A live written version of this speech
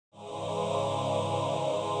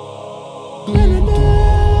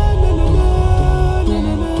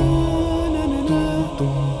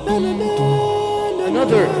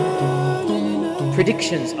Another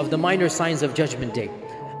predictions of the minor signs of Judgment Day,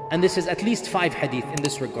 and this is at least 5 hadith in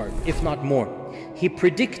this regard, if not more. He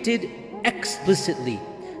predicted explicitly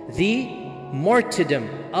the martyrdom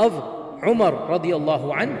of Umar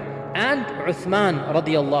radiallahu anh and Uthman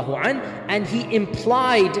radiallahu anh, and he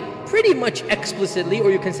implied pretty much explicitly,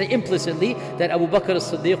 or you can say implicitly, that Abu Bakr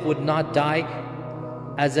as-Siddiq would not die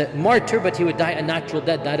as a martyr, but he would die a natural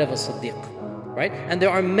death, that of a Siddiq. Right? And there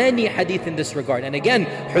are many hadith in this regard. And again,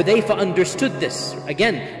 Hudayfa understood this.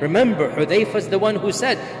 Again, remember, Hudayfa is the one who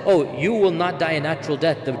said, oh, you will not die a natural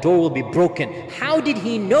death, the door will be broken. How did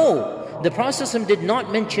he know? The Prophet did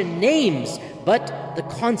not mention names, but the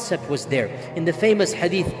concept was there. In the famous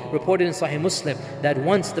hadith reported in Sahih Muslim, that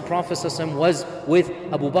once the Prophet was with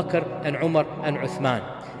Abu Bakr and Umar and Uthman,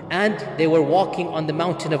 and they were walking on the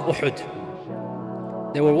mountain of Uhud.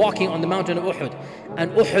 They were walking on the mountain of Uhud,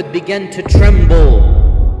 and Uhud began to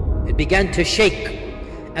tremble. It began to shake.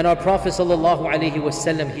 And our Prophet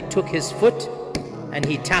ﷺ, he took his foot and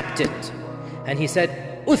he tapped it. And he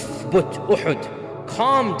said, Uthbut Uhud,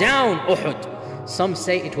 calm down Uhud. Some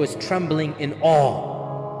say it was trembling in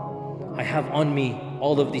awe. I have on me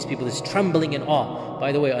all of these people, is trembling in awe.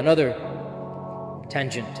 By the way, another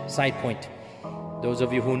tangent, side point. Those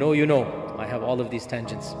of you who know, you know, I have all of these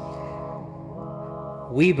tangents.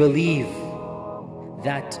 We believe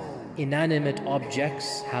that inanimate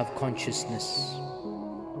objects have consciousness.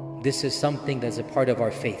 This is something that's a part of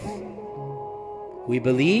our faith. We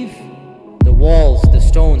believe the walls, the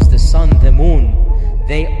stones, the sun, the moon,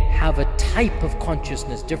 they have a type of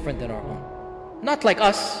consciousness different than our own. Not like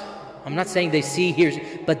us. I'm not saying they see, hear,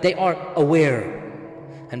 but they are aware.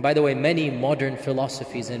 And by the way, many modern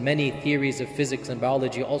philosophies and many theories of physics and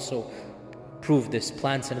biology also prove this.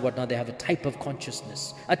 Plants and whatnot, they have a type of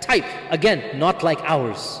consciousness. A type, again, not like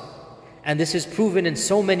ours. And this is proven in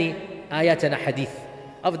so many ayat and hadith.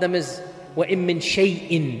 Of them is وَإِن مِّن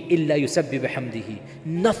شَيْءٍ إِلَّا يُسَبِّحُ بِحَمْدِهِ.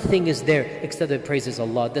 Nothing is there except it praises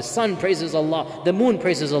Allah. The sun praises Allah, the moon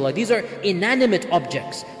praises Allah. These are inanimate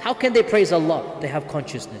objects. How can they praise Allah? They have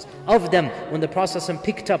consciousness. Of them, when the Prophet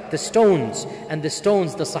picked up the stones, and the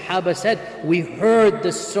stones, the Sahaba said, we heard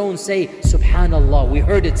the stone say, Subhanallah. We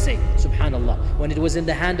heard it say, Subhanallah, when it was in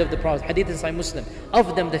the hand of the Prophet. Hadith in Sahih Muslim.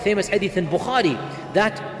 Of them, the famous hadith in Bukhari,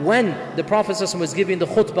 that when the Prophet was giving the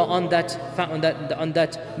khutbah on that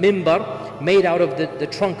mimbar, made out of the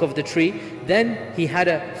trunk of the tree, then he had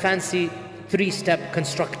a fancy 3-step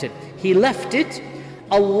constructed. He left it.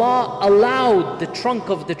 Allah allowed the trunk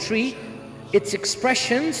of the tree, its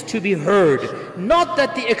expressions to be heard. Not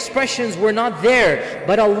that the expressions were not there,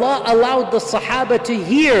 but Allah allowed the Sahaba to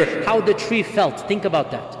hear how the tree felt. Think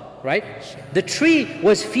about that, right? The tree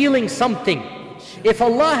was feeling something. If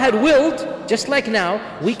Allah had willed, just like now,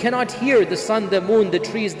 we cannot hear the sun, the moon, the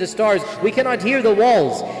trees, the stars. We cannot hear the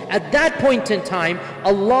walls. At that point in time,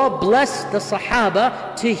 Allah blessed the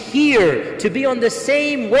Sahaba to hear, to be on the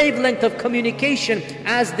same wavelength of communication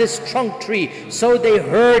as this trunk tree. So they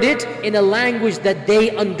heard it in a language that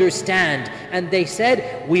they understand. And they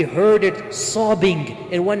said, we heard it sobbing.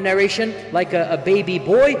 In one narration, like a baby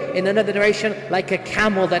boy. In another narration, like a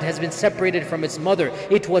camel that has been separated from its mother.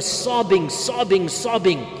 It was sobbing, sobbing,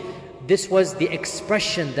 sobbing. This was the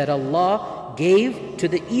expression that Allah gave to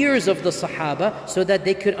the ears of the Sahaba so that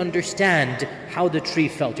they could understand how the tree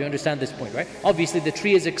felt. You understand this point, right? Obviously, the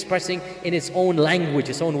tree is expressing in its own language,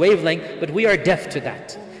 its own wavelength, but we are deaf to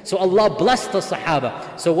that. So Allah blessed the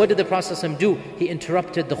Sahaba. So what did the Prophet do? He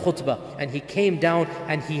interrupted the khutbah and he came down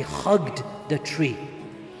and he hugged the tree.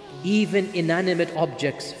 Even inanimate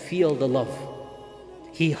objects feel the love.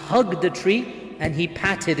 He hugged the tree and he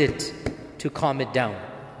patted it to calm it down.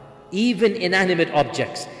 Even inanimate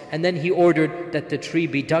objects. And then he ordered that the tree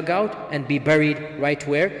be dug out and be buried right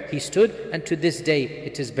where he stood. And to this day,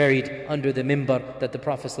 it is buried under the mimbar that the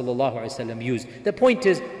Prophet ﷺ used. The point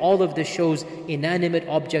is, all of this shows inanimate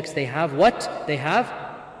objects. They have what? They have,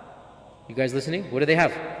 you guys listening? What do they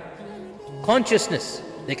have? Consciousness.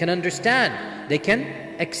 They can understand. They can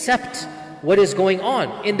accept what is going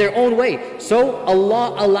on in their own way. So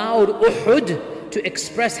Allah allowed Uhud to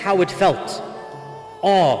express how it felt.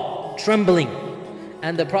 Awe, trembling.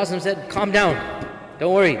 And the Prophet said, calm down,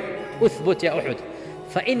 don't worry. Uthbut ya Uhud.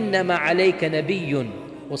 فَإِنَّمَا عَلَيْكَ نَبِيٌّ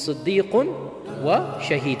وَصِدِّيقٌ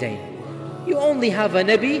وَشَهِيدَيْنِ. You only have a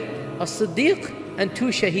Nabi, a Siddiq, and 2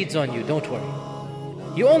 Shaheeds on you, don't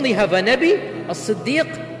worry. You only have a Nabi, a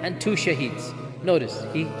Siddiq, and 2 Shaheeds. Notice,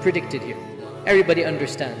 he predicted here. Everybody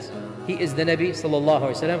understands. He is the Nabi sallallahu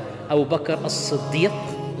alaihi wasallam, Abu Bakr as-Siddiq,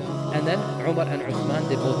 And then Umar and Uthman,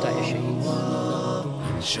 they both die as shaheeds.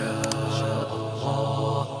 Inshallah,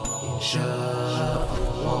 inshallah,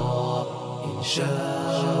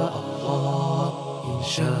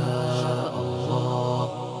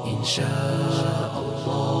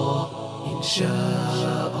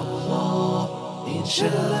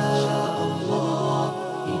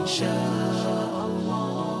 inshallah.